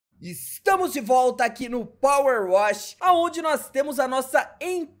Estamos de volta aqui no PowerWash, aonde nós temos a nossa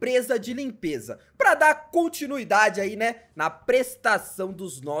empresa de limpeza, para dar continuidade aí, né, na prestação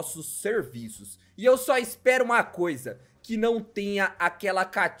dos nossos serviços. E eu só espero uma coisa, que não tenha aquela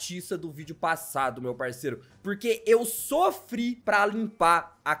catiça do vídeo passado, meu parceiro, porque eu sofri para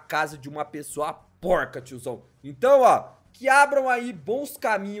limpar a casa de uma pessoa porca, tiozão. Então, ó, que abram aí bons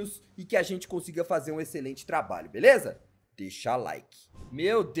caminhos e que a gente consiga fazer um excelente trabalho, beleza? Deixa like.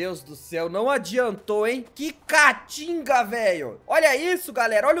 Meu Deus do céu, não adiantou, hein? Que catinga, velho. Olha isso,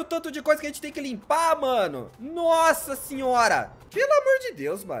 galera. Olha o tanto de coisa que a gente tem que limpar, mano. Nossa senhora. Pelo amor de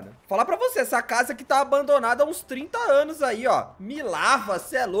Deus, mano. Falar pra você, essa casa aqui tá abandonada há uns 30 anos aí, ó. Me lava,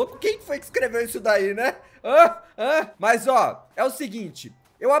 cê é louco. Quem foi que escreveu isso daí, né? Mas, ó, é o seguinte.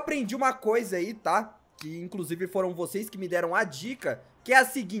 Eu aprendi uma coisa aí, tá? Que inclusive foram vocês que me deram a dica. Que é a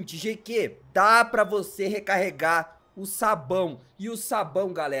seguinte, GQ. Dá pra você recarregar o sabão. E o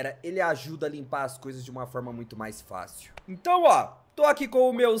sabão, galera, ele ajuda a limpar as coisas de uma forma muito mais fácil. Então, ó, tô aqui com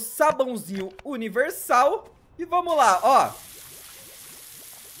o meu sabãozinho universal. E vamos lá, ó.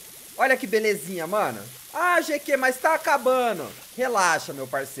 Olha que belezinha, mano. Ah, GQ, mas tá acabando. Relaxa, meu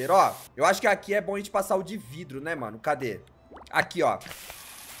parceiro, ó. Eu acho que aqui é bom a gente passar o de vidro, né, mano? Cadê? Aqui, ó.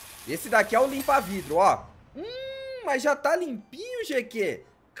 Esse daqui é o limpa-vidro, ó. Mas já tá limpinho, GQ.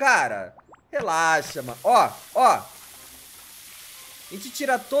 Cara, relaxa, mano. Ó, ó. A gente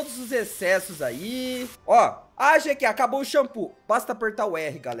tira todos os excessos aí. Ó. Ah, GQ, acabou o shampoo. Basta apertar o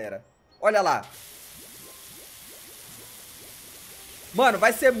R, galera. Olha lá. Mano,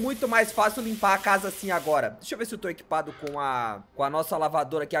 vai ser muito mais fácil limpar a casa assim agora. Deixa eu ver se eu tô equipado com a nossa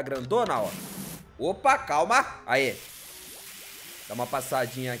lavadora aqui, a grandona, ó. Opa, calma. Aí. Dá uma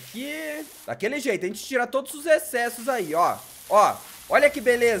passadinha aqui. Daquele jeito, a gente tira todos os excessos aí, ó. Ó, olha que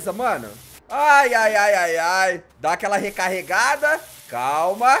beleza, mano. Ai, ai, ai, ai, ai. Dá aquela recarregada.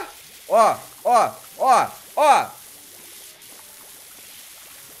 Calma. Ó, ó, ó, ó.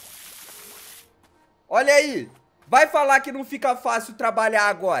 Olha aí. Vai falar que não fica fácil trabalhar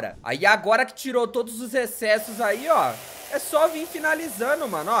agora. Aí agora que tirou todos os excessos aí, ó. É só vir finalizando,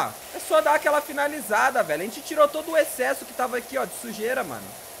 mano, ó. É só dar aquela finalizada, velho. A gente tirou todo o excesso que tava aqui, ó, de sujeira, mano.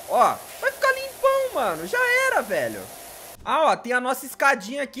 Ó, vai ficar limpão, mano. Já era, velho. Ah, ó, tem a nossa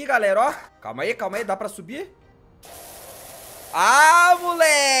escadinha aqui, galera, ó. Calma aí, dá pra subir? Ah,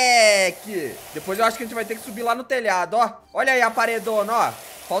 moleque! Depois eu acho que a gente vai ter que subir lá no telhado, ó. Olha aí a paredona, ó.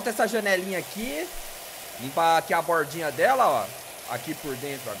 Falta essa janelinha aqui. Limpa aqui a bordinha dela, ó. Aqui por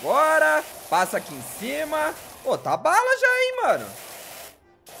dentro agora. Passa aqui em cima. Pô, tá bala já, hein, mano.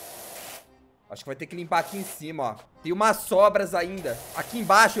 Acho que vai ter que limpar aqui em cima, ó. Tem umas sobras ainda. Aqui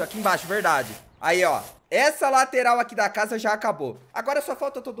embaixo, verdade. Aí, ó. Essa lateral aqui da casa já acabou. Agora só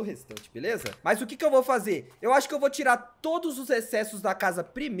falta todo o restante, beleza? Mas o que que eu vou fazer? Eu acho que eu vou tirar todos os excessos da casa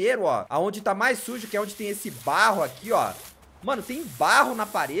primeiro, ó. Aonde tá mais sujo, que é onde tem esse barro aqui, ó. Mano, tem barro na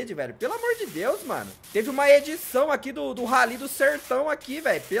parede, velho. Pelo amor de Deus, mano. Teve uma edição aqui do Rally do Sertão aqui,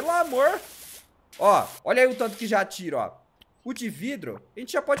 velho. Pelo amor. Ó, olha aí o tanto que já tiro, ó. O de vidro, a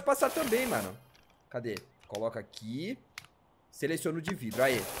gente já pode passar também, mano. Cadê? Coloca aqui. Seleciona o de vidro,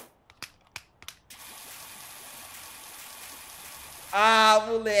 aí. Ah,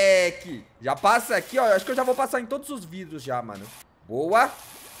 moleque. Já passa aqui, ó. Acho que eu já vou passar em todos os vidros já, mano. Boa.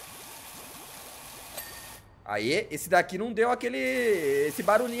 Aí, esse daqui não deu esse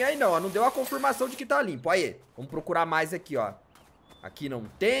barulhinho aí não, ó. Não deu a confirmação de que tá limpo. Aí, vamos procurar mais aqui, ó. Aqui não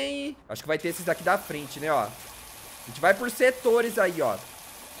tem. Acho que vai ter esses daqui da frente, né, ó. A gente vai por setores aí, ó.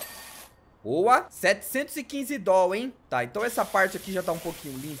 Boa. 715 doll, hein? Tá, então essa parte aqui já tá um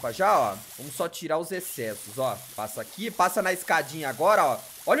pouquinho limpa já, ó. Vamos só tirar os excessos, ó. Passa aqui, passa na escadinha agora, ó.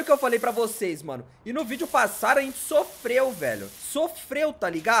 Olha o que eu falei pra vocês, mano. E no vídeo passado a gente sofreu, velho. Sofreu, tá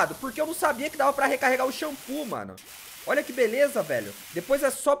ligado? Porque eu não sabia que dava pra recarregar o shampoo, mano. Olha que beleza, velho. Depois é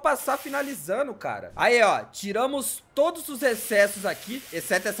só passar finalizando, cara. Aí, ó, tiramos todos os excessos aqui,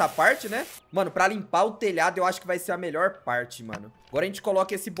 exceto essa parte, né? Mano, pra limpar o telhado eu acho que vai ser a melhor parte, mano. Agora a gente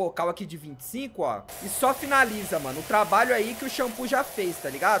coloca esse bocal aqui de 25, ó. E só finaliza, mano. O trabalho aí que o shampoo já fez, tá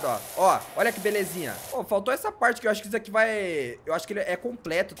ligado, ó? Ó, olha que belezinha. Pô, faltou essa parte que eu acho que isso aqui vai... Eu acho que ele é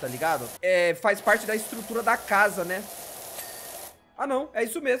completo, tá ligado? É, faz parte da estrutura da casa, né? Ah, não, é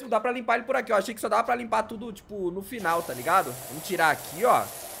isso mesmo, dá pra limpar ele por aqui, ó. Achei que só dava pra limpar tudo, tipo, no final, tá ligado? Vamos tirar aqui, ó.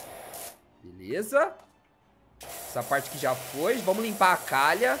 Beleza. Essa parte que já foi. Vamos limpar a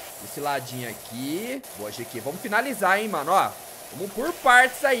calha. Esse ladinho aqui. Boa, GQ. Vamos finalizar, hein, mano, ó. Vamos por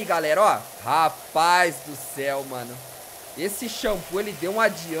partes aí, galera, ó. Rapaz do céu, mano. Esse shampoo, ele deu um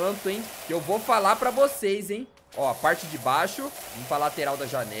adianto, hein. Que eu vou falar pra vocês, hein. Ó, a parte de baixo. Limpa a lateral da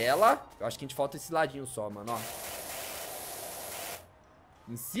janela. Eu acho que a gente falta esse ladinho só, mano, ó.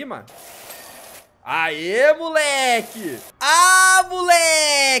 Em cima? Aê, moleque! Ah,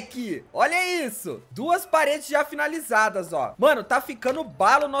 moleque! Olha isso! 2 paredes já finalizadas, ó. Mano, tá ficando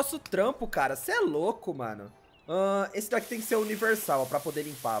bala o nosso trampo, cara. Cê é louco, mano. Esse daqui tem que ser universal, ó, pra poder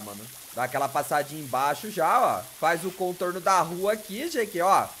limpar, mano. Dá aquela passadinha embaixo já, ó. Faz o contorno da rua aqui, gente,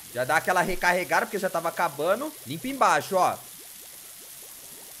 ó. Já dá aquela recarregada, porque já tava acabando. Limpa embaixo, ó.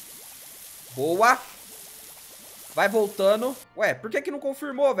 Boa. Vai voltando. Ué, por que que não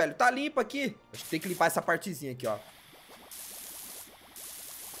confirmou, velho? Tá limpo aqui. Acho que tem que limpar essa partezinha aqui, ó.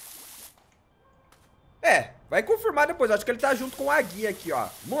 É, vai confirmar depois. Acho que ele tá junto com a guia aqui, ó.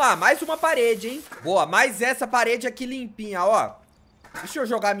 Vamos lá, mais uma parede, hein? Boa, mais essa parede aqui limpinha, ó. Deixa eu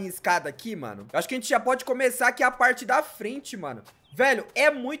jogar minha escada aqui, mano. Eu acho que a gente já pode começar aqui a parte da frente, mano. Velho, é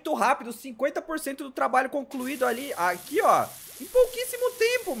muito rápido. 50% do trabalho concluído ali. Aqui, ó. Em pouquíssimo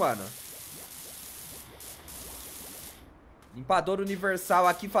tempo, mano. Limpador universal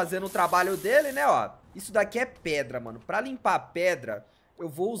aqui fazendo o trabalho dele, né, ó. Isso daqui é pedra, mano. Pra limpar a pedra, eu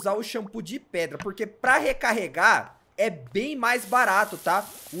vou usar o shampoo de pedra, porque pra recarregar é bem mais barato, tá?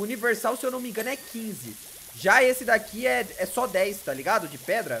 O universal, se eu não me engano, é 15. Já esse daqui é só 10, tá ligado? De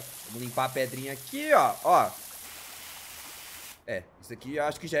pedra. Vamos limpar a pedrinha aqui, ó. Isso aqui eu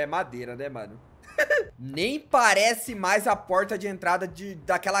acho que já é madeira, né, mano? Nem parece mais a porta de entrada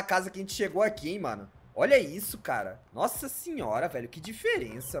daquela casa que a gente chegou aqui, hein, mano. Olha isso, cara. Nossa senhora, velho. Que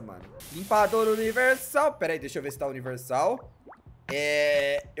diferença, mano. Limpador universal. Pera aí, deixa eu ver se tá universal.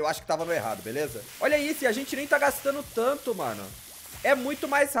 Eu acho que tava no errado, beleza? Olha isso, e a gente nem tá gastando tanto, mano. É muito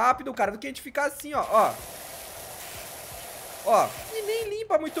mais rápido, cara, do que a gente ficar assim, ó. Ó, e nem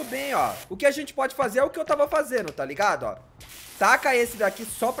limpa muito bem, ó. O que a gente pode fazer é o que eu tava fazendo, tá ligado, ó? Taca esse daqui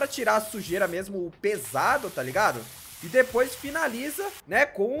só pra tirar a sujeira mesmo, o pesado, tá ligado? E depois finaliza, né,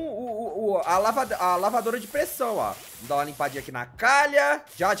 com a lavadora de pressão, ó. Vamos dar uma limpadinha aqui na calha.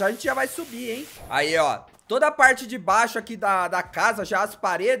 Já a gente já vai subir, hein? Aí, ó. Toda a parte de baixo aqui da casa, já as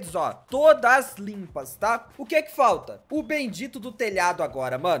paredes, ó, todas limpas, tá? O que que falta? O bendito do telhado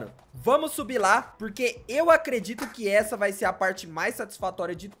agora, mano. Vamos subir lá, porque eu acredito que essa vai ser a parte mais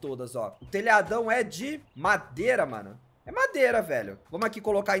satisfatória de todas, ó. O telhadão é de madeira, mano. É madeira, velho. Vamos aqui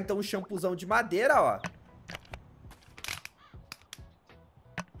colocar, então, um shampoozão de madeira, ó.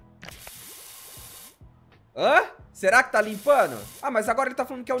 Hã? Será que tá limpando? Ah, mas agora ele tá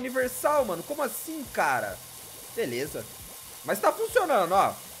falando que é universal, mano. Como assim, cara? Beleza. Mas tá funcionando,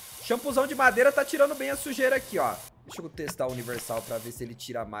 ó. Shampoozão de madeira tá tirando bem a sujeira aqui, ó. Deixa eu testar o universal pra ver se ele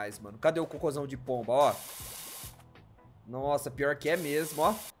tira mais, mano. Cadê o cocôzão de pomba, ó? Nossa, pior que é mesmo,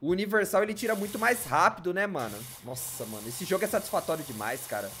 ó. O universal, ele tira muito mais rápido, né, mano? Nossa, mano. Esse jogo é satisfatório demais,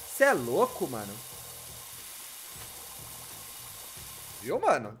 cara. Você é louco, mano. Viu,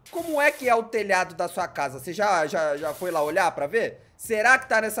 mano? Como é que é o telhado da sua casa? Você já foi lá olhar pra ver? Será que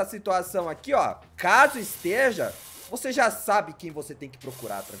tá nessa situação aqui, ó? Caso esteja, você já sabe quem você tem que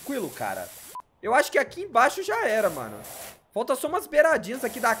procurar, tranquilo, cara? Eu acho que aqui embaixo já era, mano. Falta só umas beiradinhas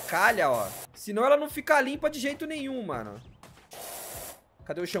aqui da calha, ó. Senão ela não fica limpa de jeito nenhum, mano.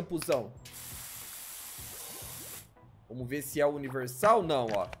 Cadê o shampoozão? Vamos ver se é o universal. Não,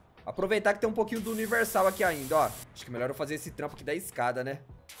 ó. Aproveitar que tem um pouquinho do universal aqui ainda, ó. Acho que é melhor eu fazer esse trampo aqui da escada, né?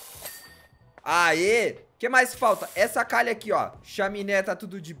 Aê! O que mais falta? Essa calha aqui, ó. Chaminé tá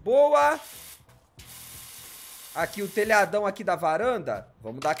tudo de boa. Aqui o telhadão aqui da varanda.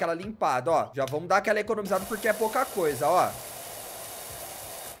 Vamos dar aquela limpada, ó. Já vamos dar aquela economizada porque é pouca coisa, ó.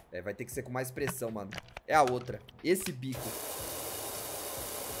 Vai ter que ser com mais pressão, mano. É a outra. Esse bico.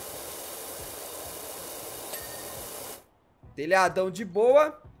 Telhadão de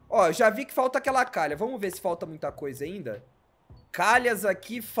boa. Ó, já vi que falta aquela calha. Vamos ver se falta muita coisa ainda. Calhas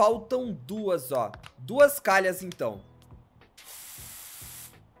aqui, faltam 2, ó. 2 calhas, então.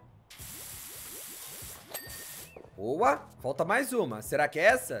 Boa. Falta mais uma. Será que é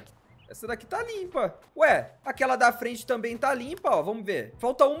essa? Essa daqui tá limpa. Ué, aquela da frente também tá limpa, ó. Vamos ver.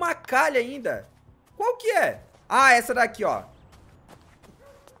 Falta uma calha ainda. Qual que é? Ah, essa daqui, ó.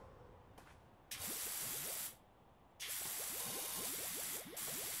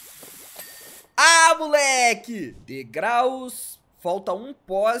 Ah, moleque! Degraus. Falta um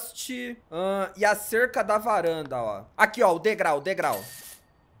poste. E a cerca da varanda, ó. Aqui, ó, o degrau.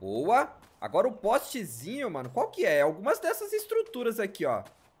 Boa. Agora o postezinho, mano. Qual que é? Algumas dessas estruturas aqui, ó.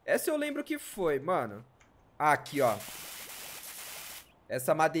 Essa eu lembro que foi, mano. Aqui, ó.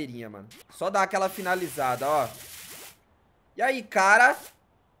 Essa madeirinha, mano. Só dar aquela finalizada, ó. E aí, cara?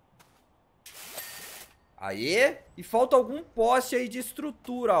 Aê. E falta algum poste aí de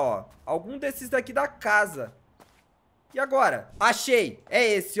estrutura, ó. Algum desses daqui da casa. E agora? Achei. É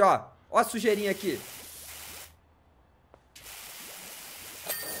esse, ó. Ó a sujeirinha aqui.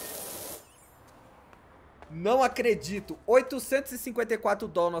 Não acredito. 854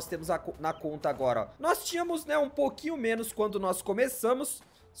 dólares nós temos na conta agora, ó. Nós tínhamos, né, um pouquinho menos quando nós começamos.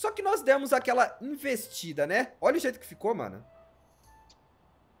 Só que nós demos aquela investida, né? Olha o jeito que ficou, mano.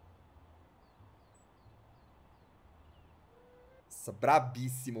 Nossa,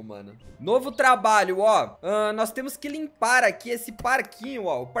 brabíssimo, mano. Novo trabalho, ó. Nós temos que limpar aqui esse parquinho,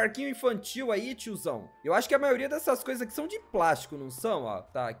 ó. O parquinho infantil aí, tiozão. Eu acho que a maioria dessas coisas aqui são de plástico, não são, ó?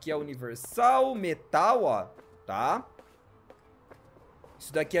 Tá, aqui é universal, metal, ó. Tá.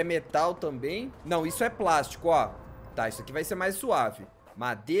 Isso daqui é metal também. Não, isso é plástico, ó. Tá, isso aqui vai ser mais suave.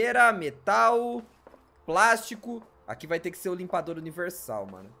 Madeira, metal, plástico. Aqui vai ter que ser o limpador universal,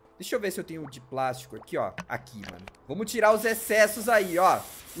 mano. Deixa eu ver se eu tenho de plástico aqui, ó. Aqui, mano. Vamos tirar os excessos aí, ó.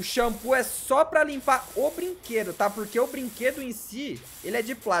 O shampoo é só pra limpar o brinquedo, tá? Porque o brinquedo em si, ele é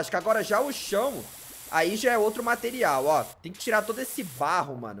de plástico. Agora já o chão, aí já é outro material, ó. Tem que tirar todo esse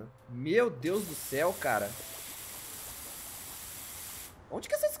barro, mano. Meu Deus do céu, cara. Onde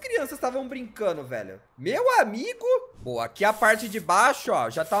que essas crianças estavam brincando, velho? Meu amigo. Boa, aqui a parte de baixo, ó,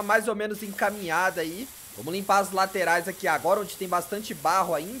 já tá mais ou menos encaminhada aí. Vamos limpar as laterais aqui agora, onde tem bastante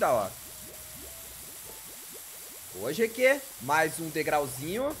barro ainda, ó. Hoje aqui, mais um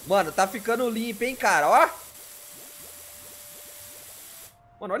degrauzinho. Mano, tá ficando limpo, hein, cara, ó.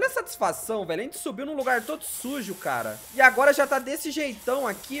 Mano, olha a satisfação, velho. A gente subiu num lugar todo sujo, cara. E agora já tá desse jeitão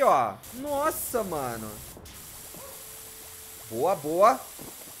aqui, ó. Nossa, mano. Boa, boa.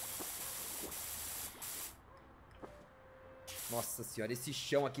 Nossa senhora, esse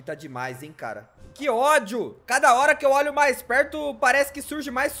chão aqui tá demais, hein, cara. Que ódio! Cada hora que eu olho mais perto, parece que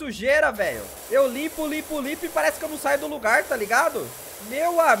surge mais sujeira, velho. Eu limpo, limpo, limpo e parece que eu não saio do lugar, tá ligado?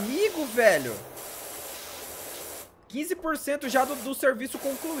 Meu amigo, velho. 15% já do serviço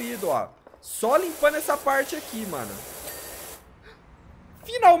concluído, ó. Só limpando essa parte aqui, mano.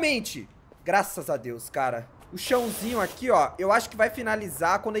 Finalmente! Graças a Deus, cara. O chãozinho aqui, ó, eu acho que vai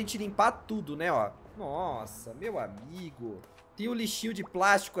finalizar quando a gente limpar tudo, né, ó. Nossa, meu amigo. Tem o lixinho de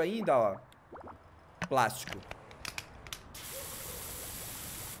plástico ainda, ó. Plástico.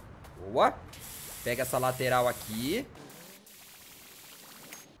 Boa. Pega essa lateral aqui.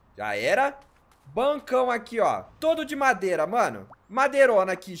 Já era. Bancão aqui, ó. Todo de madeira, mano.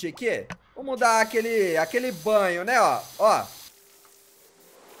 Madeirona aqui, GQ. Vamos dar aquele banho, né, ó. Ó.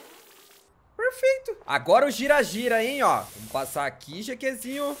 Perfeito. Agora o gira-gira, hein, ó. Vamos passar aqui,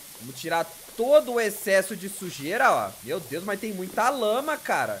 GQzinho. Vamos tirar todo o excesso de sujeira, ó. Meu Deus, mas tem muita lama,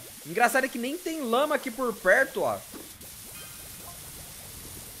 cara. Engraçado é que nem tem lama aqui por perto, ó.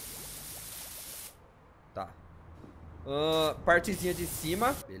 Tá. Partezinha de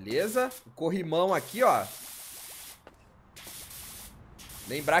cima. Beleza. O corrimão aqui, ó.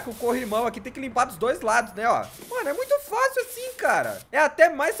 Lembrar que o corrimão aqui tem que limpar dos dois lados, né, ó. Mano, é muito fácil assim, cara. É até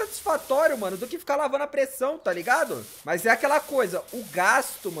mais satisfatório, mano, do que ficar lavando a pressão, tá ligado? Mas é aquela coisa, o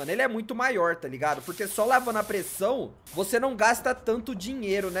gasto, mano, ele é muito maior, tá ligado? Porque só lavando a pressão, você não gasta tanto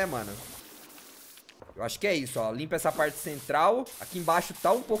dinheiro, né, mano? Eu acho que é isso, ó. Limpa essa parte central. Aqui embaixo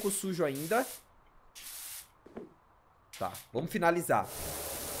tá um pouco sujo ainda. Tá, vamos finalizar.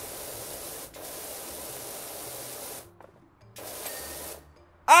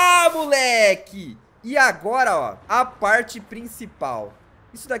 Ah, moleque! E agora, ó, a parte principal.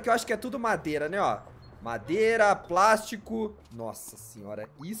 Isso daqui eu acho que é tudo madeira, né, ó. Madeira, plástico. Nossa senhora,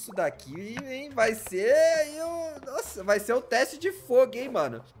 isso daqui, hein, vai ser... Nossa, vai ser o teste de fogo, hein,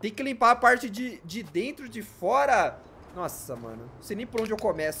 mano. Tem que limpar a parte de dentro, de fora. Nossa, mano, não sei nem por onde eu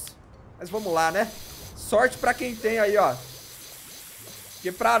começo. Mas vamos lá, né? Sorte pra quem tem aí, ó.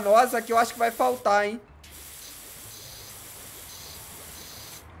 Porque pra nós aqui eu acho que vai faltar, hein.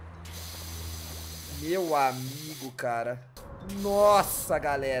 Meu amigo, cara. Nossa,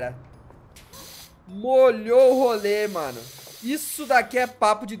 galera. Molhou o rolê, mano. Isso daqui é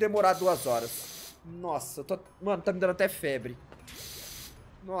papo de demorar 2 horas. Nossa, eu tô... Mano, tá me dando até febre.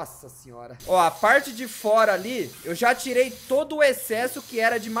 Nossa senhora. Ó, a parte de fora ali, eu já tirei todo o excesso que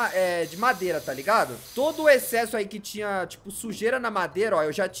era de madeira, tá ligado? Todo o excesso aí que tinha, tipo, sujeira na madeira, ó,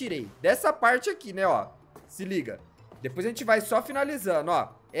 eu já tirei. Dessa parte aqui, né, ó. Se liga. Depois a gente vai só finalizando,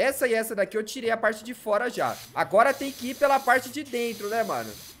 ó. Essa e essa daqui eu tirei a parte de fora já. Agora tem que ir pela parte de dentro, né,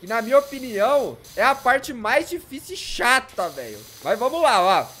 mano? E na minha opinião, é a parte mais difícil e chata, velho. Mas vamos lá,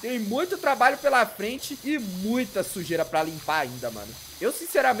 ó. Tem muito trabalho pela frente e muita sujeira pra limpar ainda, mano. Eu,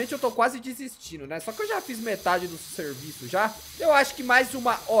 sinceramente, eu tô quase desistindo, né? Só que eu já fiz metade do serviço já. Eu acho que mais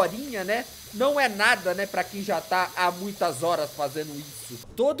uma horinha, né? Não é nada, né? Pra quem já tá há muitas horas fazendo isso.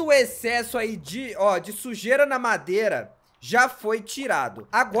 Todo o excesso aí de sujeira na madeira já foi tirado.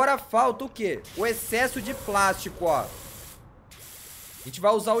 Agora falta o quê? O excesso de plástico, ó. A gente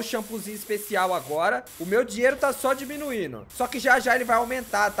vai usar o shampoozinho especial agora. O meu dinheiro tá só diminuindo. Só que já já ele vai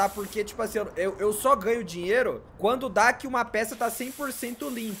aumentar, tá? Porque, tipo assim, eu só ganho dinheiro quando dá que uma peça tá 100%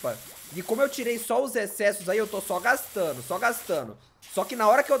 limpa. E como eu tirei só os excessos aí, eu tô só gastando, só gastando. Só que na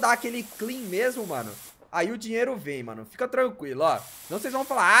hora que eu dar aquele clean mesmo, mano, aí o dinheiro vem, mano. Fica tranquilo, ó. Senão vocês vão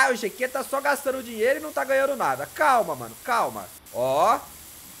falar, ah, o GQ tá só gastando dinheiro e não tá ganhando nada. Calma, mano, calma. Ó.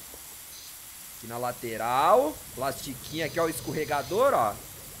 Aqui na lateral. Plastiquinho aqui, ó, o escorregador, ó.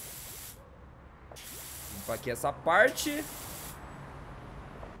 Limpa aqui essa parte.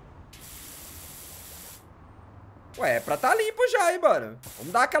 Ué, é pra tá limpo já, hein, mano.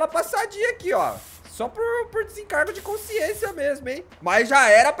 Vamos dar aquela passadinha aqui, ó. Só por desencargo de consciência mesmo, hein. Mas já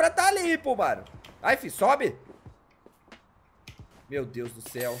era pra tá limpo, mano. Aí, fi, sobe. Meu Deus do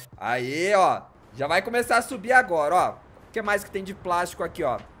céu. Aí, ó. Já vai começar a subir agora, ó. O que mais que tem de plástico aqui,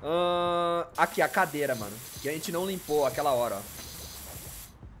 ó? Aqui, a cadeira, mano. Que a gente não limpou aquela hora, ó.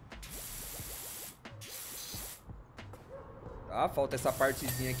 Tá, falta essa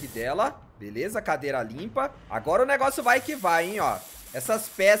partezinha aqui dela. Beleza, cadeira limpa. Agora o negócio vai que vai, hein, ó. Essas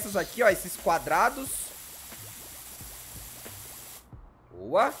peças aqui, ó, esses quadrados.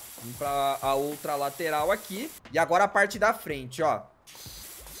 Boa. Limpa a outra lateral aqui. E agora a parte da frente, ó.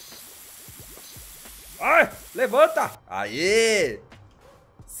 Ai, levanta! Aê!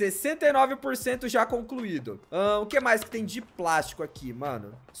 69% já concluído. O que mais que tem de plástico aqui,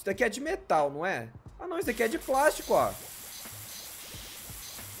 mano? Isso daqui é de metal, não é? Ah, não, isso daqui é de plástico, ó.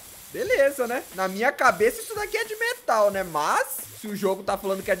 Beleza, né? Na minha cabeça isso daqui é de metal, né? Mas, se o jogo tá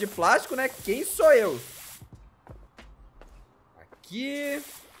falando que é de plástico, né? Quem sou eu? Aqui.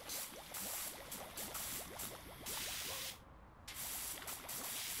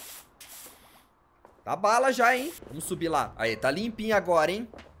 Tá bala já, hein? Vamos subir lá. Aí, tá limpinho agora, hein?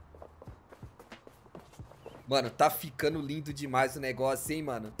 Mano, tá ficando lindo demais o negócio, hein,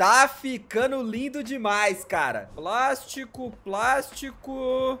 mano? Tá ficando lindo demais, cara. Plástico,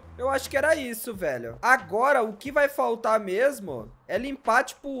 plástico. Eu acho que era isso, velho. Agora, o que vai faltar mesmo é limpar,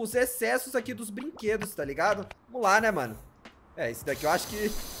 tipo, os excessos aqui dos brinquedos, tá ligado? Vamos lá, né, mano? É, esse daqui eu acho que...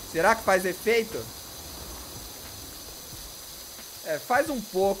 Será que faz efeito? É, faz um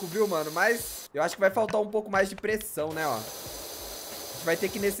pouco, viu, mano? Mas eu acho que vai faltar um pouco mais de pressão, né, ó. A gente vai ter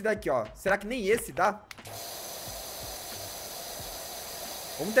que ir nesse daqui, ó. Será que nem esse dá?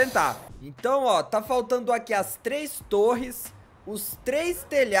 Vamos tentar. Então, ó, tá faltando aqui as 3 torres, os 3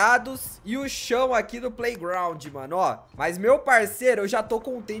 telhados e o chão aqui do playground, mano, ó. Mas, meu parceiro, eu já tô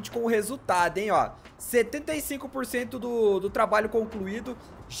contente com o resultado, hein, ó. 75% do trabalho concluído.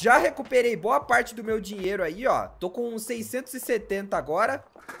 Já recuperei boa parte do meu dinheiro aí, ó. Tô com 670 agora.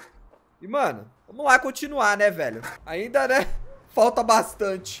 E, mano, vamos lá continuar, né, velho? Ainda, né? Falta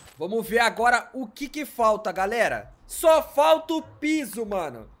bastante. Vamos ver agora o que falta, galera. Só falta o piso,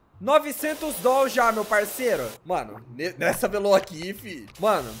 mano. 900 dólares já, meu parceiro. Mano, nessa velo aqui, fi.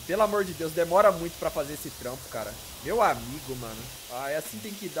 Mano, pelo amor de Deus, demora muito pra fazer esse trampo, cara. Meu amigo, mano. Ai, assim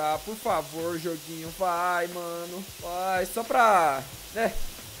tem que dar. Por favor, joguinho. Vai, mano. Vai, só pra... né?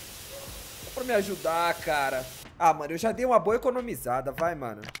 Só pra me ajudar, cara. Ah, mano, eu já dei uma boa economizada. Vai,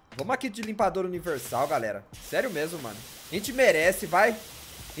 mano. Vamos aqui de limpador universal, galera. Sério mesmo, mano. A gente merece, vai.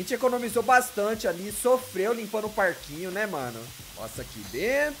 A gente economizou bastante ali, sofreu limpando o parquinho, né, mano? Passa aqui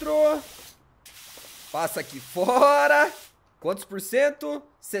dentro. Passa aqui fora. Quantos por cento?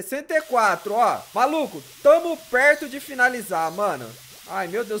 64, ó. Maluco, tamo perto de finalizar, mano. Ai,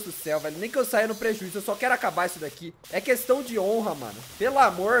 meu Deus do céu, velho. Nem que eu saia no prejuízo, eu só quero acabar isso daqui. É questão de honra, mano. Pelo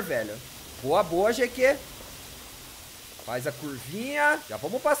amor, velho. Boa, boa, GQ. Faz a curvinha. Já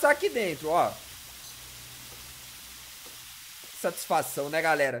vamos passar aqui dentro, ó. Satisfação, né,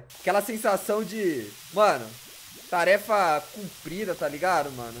 galera? Aquela sensação de... mano, tarefa cumprida, tá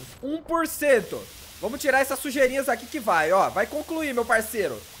ligado, mano? 1%. Vamos tirar essas sujeirinhas aqui que vai, ó. Vai concluir, meu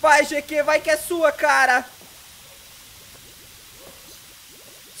parceiro. Vai, GQ, vai que é sua, cara.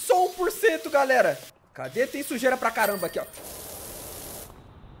 Só 1%, galera. Cadê? Tem sujeira pra caramba aqui, ó.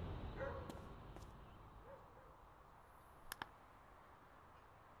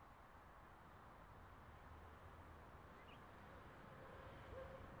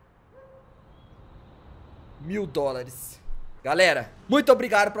 $1000. Galera, muito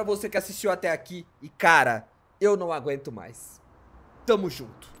obrigado pra você que assistiu até aqui. E, cara, eu não aguento mais. Tamo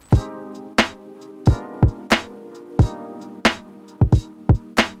junto.